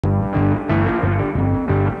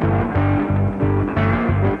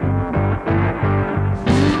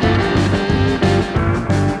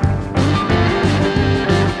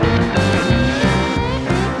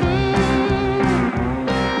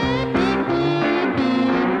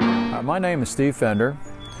My name is Steve Fender.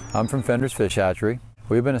 I'm from Fenders Fish Hatchery.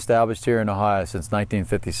 We've been established here in Ohio since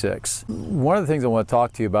 1956. One of the things I want to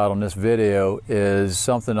talk to you about on this video is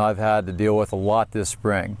something I've had to deal with a lot this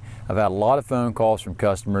spring. I've had a lot of phone calls from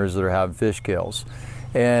customers that are having fish kills.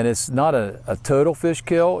 And it's not a total fish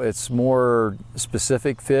kill, it's more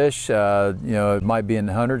specific fish. It might be in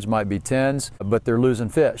the hundreds, might be tens, but they're losing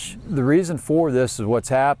fish. The reason for this is what's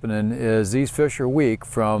happening is these fish are weak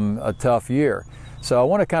from a tough year. So I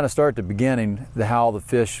want to kind of start at the beginning, how the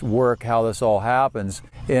fish work, how this all happens.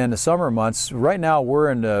 In the summer months, right now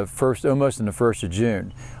we're in the almost in the 1st of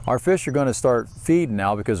June. Our fish are going to start feeding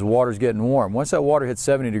now because the water's getting warm. Once that water hits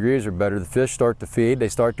 70 degrees or better, the fish start to feed, they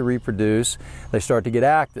start to reproduce, they start to get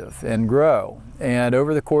active and grow. And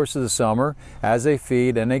over the course of the summer, as they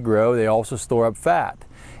feed and they grow, they also store up fat.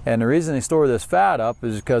 And the reason they store this fat up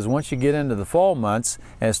is because once you get into the fall months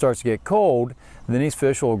and it starts to get cold, then these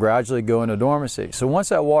fish will gradually go into dormancy. So once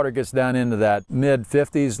that water gets down into that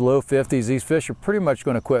mid-50s, low 50s, these fish are pretty much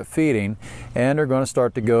going to quit feeding and they're going to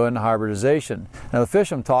start to go into hybridization. Now the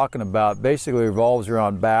fish I'm talking about basically revolves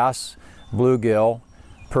around bass, bluegill,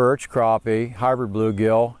 perch, crappie, hybrid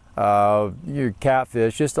bluegill, your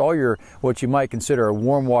catfish, just all your what you might consider a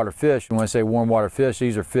warm water fish. And when I say warm water fish,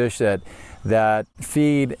 these are fish that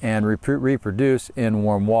feed and reproduce in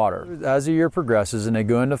warm water. As the year progresses and they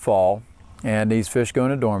go into fall, and these fish go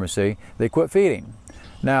into dormancy, they quit feeding.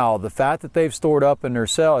 Now, the fat that they've stored up in their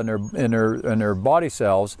their body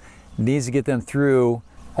cells needs to get them through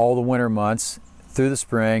all the winter months, through the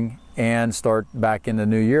spring, and start back in the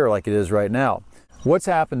new year like it is right now. What's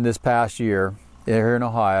happened this past year here in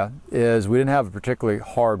Ohio is we didn't have a particularly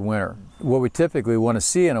hard winter. What we typically want to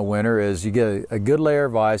see in a winter is you get a good layer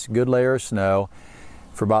of ice, a good layer of snow,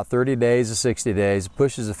 for about 30 days to 60 days,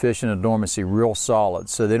 pushes the fish into dormancy real solid.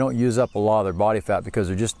 So they don't use up a lot of their body fat because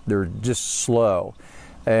they're just slow.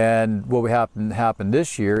 And what happened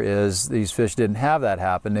this year is these fish didn't have that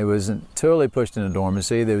happen. They wasn't totally pushed into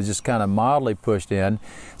dormancy. They was just kind of mildly pushed in.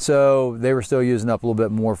 So they were still using up a little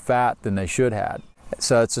bit more fat than they should have.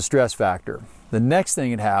 So it's a stress factor. The next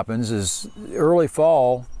thing that happens is early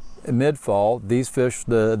fall, mid-fall, these fish,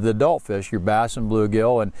 the adult fish, your bass and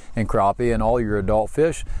bluegill and crappie and all your adult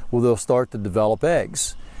fish, well, they'll start to develop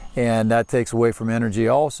eggs. And that takes away from energy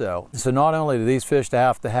also. So not only do these fish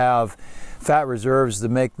have to have fat reserves to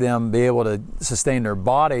make them be able to sustain their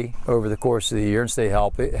body over the course of the year and stay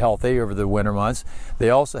healthy over the winter months, they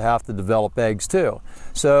also have to develop eggs too.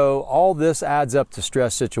 So all this adds up to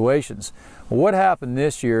stress situations. What happened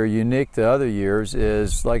this year, unique to other years,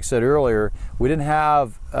 is, like I said earlier, we didn't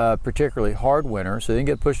have a particularly hard winter, so they didn't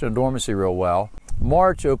get pushed into dormancy real well.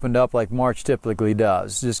 March opened up like March typically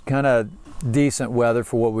does, just kind of decent weather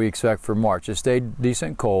for what we expect for March. It stayed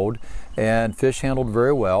decent cold, and fish handled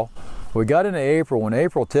very well. We got into April. In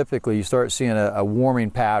April, typically, you start seeing a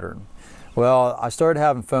warming pattern. Well, I started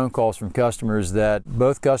having phone calls from both customers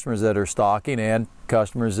that are stocking and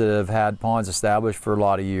customers that have had ponds established for a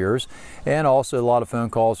lot of years, and also a lot of phone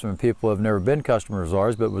calls from people who have never been customers of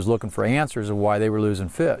ours but was looking for answers of why they were losing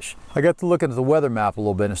fish. I got to look at the weather map a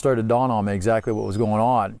little bit and it started to dawn on me exactly what was going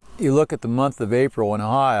on. You look at the month of April in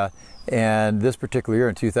Ohio, and this particular year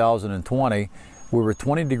in 2020, we were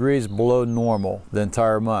 20 degrees below normal the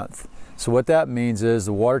entire month. So what that means is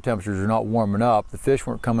the water temperatures are not warming up, the fish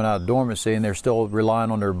weren't coming out of dormancy, and they're still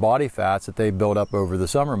relying on their body fats that they built up over the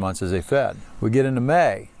summer months as they fed. We get into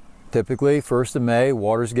May. Typically, 1st of May,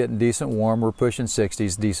 water's getting decent warm, we're pushing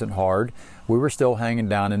 60s, decent hard. We were still hanging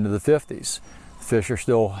down into the 50s. The fish are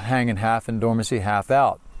still hanging half in dormancy, half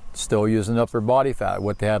out, still using up their body fat,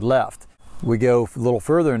 what they had left. We go a little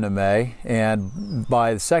further into May, and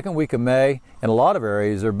by the second week of May, in a lot of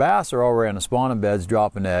areas, their bass are already on the spawning beds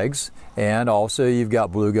dropping eggs, and also you've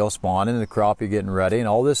got bluegill spawning and the crappie getting ready, and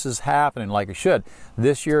all this is happening like it should.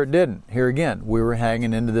 This year it didn't. Here again, we were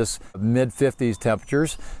hanging into this mid-50s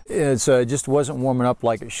temperatures, and so it just wasn't warming up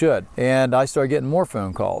like it should. And I started getting more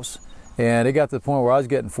phone calls. And it got to the point where I was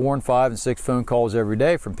getting 4 and 5 and 6 phone calls every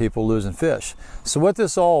day from people losing fish. So what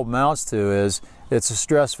this all amounts to is it's a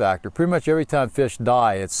stress factor. Pretty much every time fish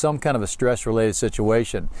die, it's some kind of a stress-related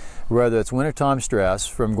situation. Whether it's wintertime stress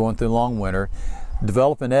from going through a long winter,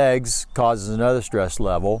 developing eggs causes another stress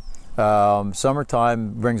level.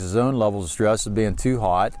 Summertime brings its own levels of stress of being too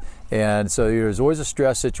hot. And so there's always a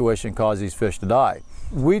stress situation that causes these fish to die.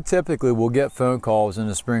 We typically will get phone calls in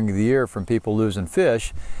the spring of the year from people losing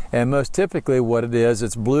fish, and most typically what it is,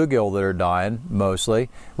 it's bluegill that are dying mostly,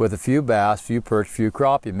 with a few bass, few perch, few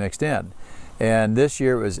crappie mixed in. And this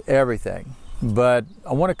year it was everything. But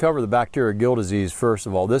I want to cover the bacterial gill disease first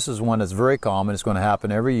of all. This is one that's very common. It's going to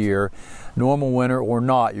happen every year, normal winter or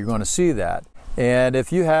not, you're going to see that. And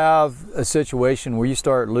if you have a situation where you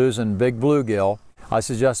start losing big bluegill, I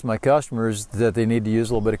suggest to my customers that they need to use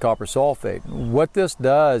a little bit of copper sulfate. What this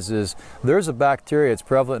does is there's a bacteria that's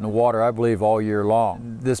prevalent in the water, I believe, all year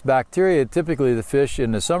long. This bacteria, typically the fish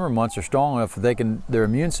in the summer months are strong enough that their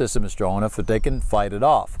immune system is strong enough that they can fight it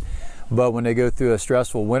off. But when they go through a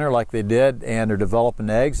stressful winter like they did and they're developing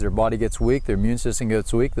eggs, their body gets weak, their immune system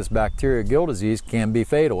gets weak, this bacteria, gill disease, can be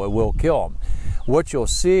fatal. It will kill them. What you'll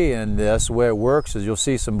see in this, the way it works, is you'll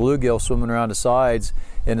see some bluegill swimming around the sides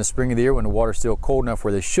in the spring of the year when the water's still cold enough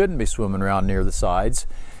where they shouldn't be swimming around near the sides.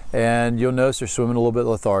 And you'll notice they're swimming a little bit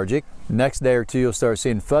lethargic. Next day or two, you'll start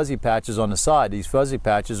seeing fuzzy patches on the side. These fuzzy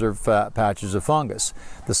patches are patches of fungus.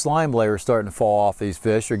 The slime layer is starting to fall off these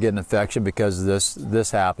fish. They're getting infection because of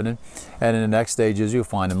this happening. And in the next stages, you'll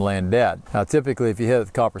find them laying dead. Now, typically, if you hit it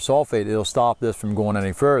with copper sulfate, it'll stop this from going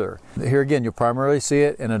any further. Here again, you'll primarily see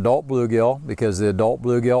it in adult bluegill because the adult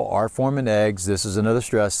bluegill are forming eggs. This is another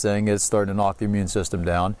stress thing. It's starting to knock the immune system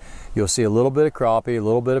down. You'll see a little bit of crappie, a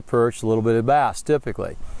little bit of perch, a little bit of bass,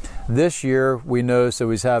 typically. This year, we noticed that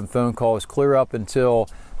we was having phone calls clear up until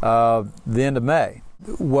the end of May.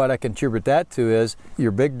 What I contribute that to is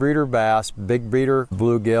your big breeder bass, big breeder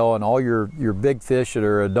bluegill, and all your big fish that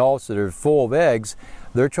are adults that are full of eggs,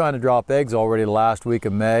 they're trying to drop eggs already the last week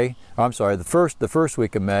of May. I'm sorry, the first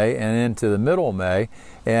week of May and into the middle of May,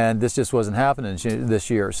 and this just wasn't happening this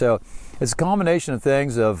year. So it's a combination of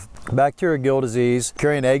things of bacterial gill disease,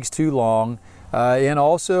 carrying eggs too long, and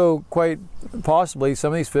also quite possibly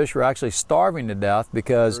some of these fish were actually starving to death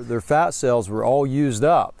because their fat cells were all used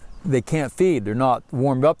up. They can't feed. They're not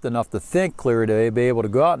warmed up enough to think clear to be able to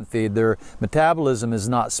go out and feed. Their metabolism is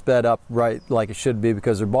not sped up right like it should be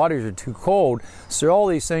because their bodies are too cold. So all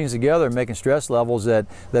these things together are making stress levels that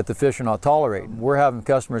the fish are not tolerating. We're having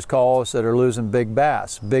customers call us that are losing big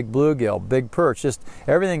bass, big bluegill, big perch, just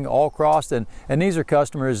everything all crossed. And these are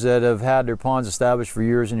customers that have had their ponds established for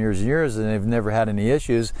years and years and years and they've never had any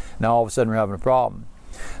issues. Now all of a sudden we're having a problem.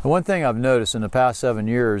 And one thing I've noticed in the past 7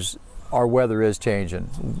 years, our weather is changing,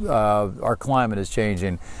 our climate is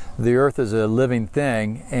changing. The earth is a living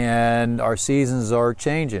thing and our seasons are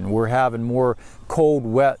changing. We're having more cold,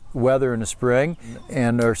 wet weather in the spring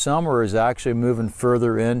and our summer is actually moving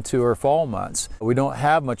further into our fall months. We don't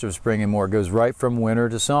have much of spring anymore. It goes right from winter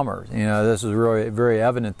to summer. You know, this is really very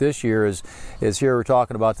evident this year is here we're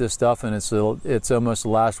talking about this stuff and it's almost the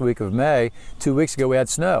last week of May. 2 weeks ago we had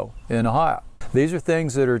snow in Ohio. These are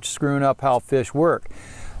things that are screwing up how fish work.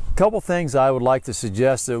 A couple things I would like to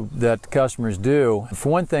suggest that customers do. For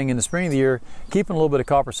one thing, in the spring of the year, keeping a little bit of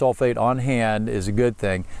copper sulfate on hand is a good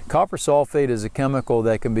thing. Copper sulfate is a chemical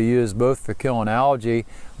that can be used both for killing algae,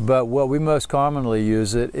 but what we most commonly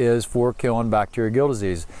use it is for killing bacterial gill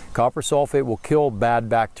disease. Copper sulfate will kill bad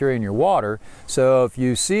bacteria in your water, so if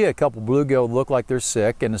you see a couple bluegill look like they're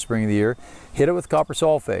sick in the spring of the year, hit it with copper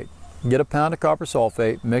sulfate. Get a pound of copper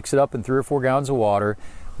sulfate, mix it up in 3 or 4 gallons of water,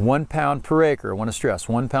 1 pound per acre. I want to stress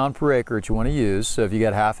 1 pound per acre that you want to use. So if you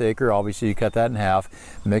got half acre, obviously you cut that in half.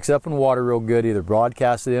 Mix up in water real good, either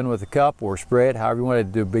broadcast it in with a cup or spray it, however you want to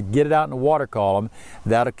do, but get it out in the water column.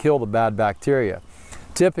 That'll kill the bad bacteria.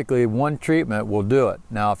 Typically 1 treatment will do it.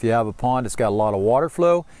 Now if you have a pond that's got a lot of water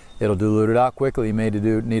flow, it'll dilute it out quickly. You may need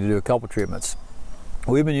to do a couple treatments.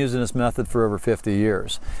 We've been using this method for over 50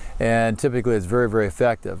 years and typically it's very, very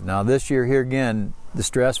effective. Now this year here again, the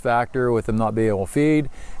stress factor with them not being able to feed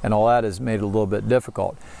and all that has made it a little bit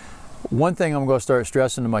difficult. One thing I'm going to start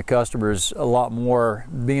stressing to my customers a lot more,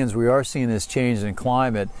 being as we are seeing this change in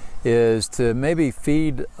climate, is to maybe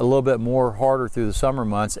feed a little bit more harder through the summer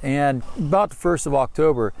months, and about the 1st of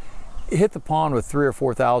October, hit the pond with 3,000 or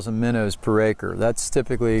 4,000 minnows per acre. That's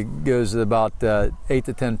typically goes to about 8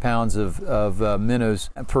 to 10 pounds of minnows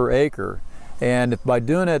per acre. And if by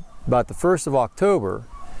doing it about the 1st of October,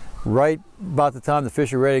 right about the time the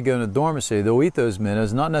fish are ready to go into dormancy, they'll eat those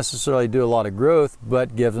minnows, not necessarily do a lot of growth,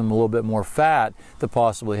 but give them a little bit more fat to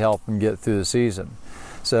possibly help them get through the season.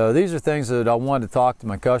 So these are things that I wanted to talk to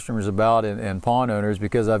my customers about and pond owners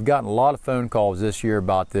because I've gotten a lot of phone calls this year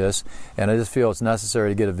about this and I just feel it's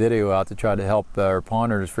necessary to get a video out to try to help our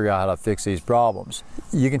pond owners figure out how to fix these problems.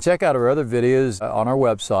 You can check out our other videos on our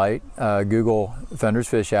website. Google Fenders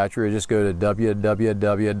Fish Hatchery or just go to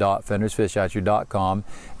www.fendersfishhatchery.com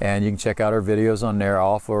and you can check out our videos on there. I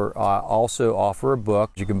also offer a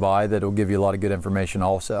book you can buy that will give you a lot of good information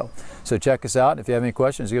also. So check us out. If you have any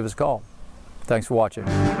questions, give us a call. Thanks for watching.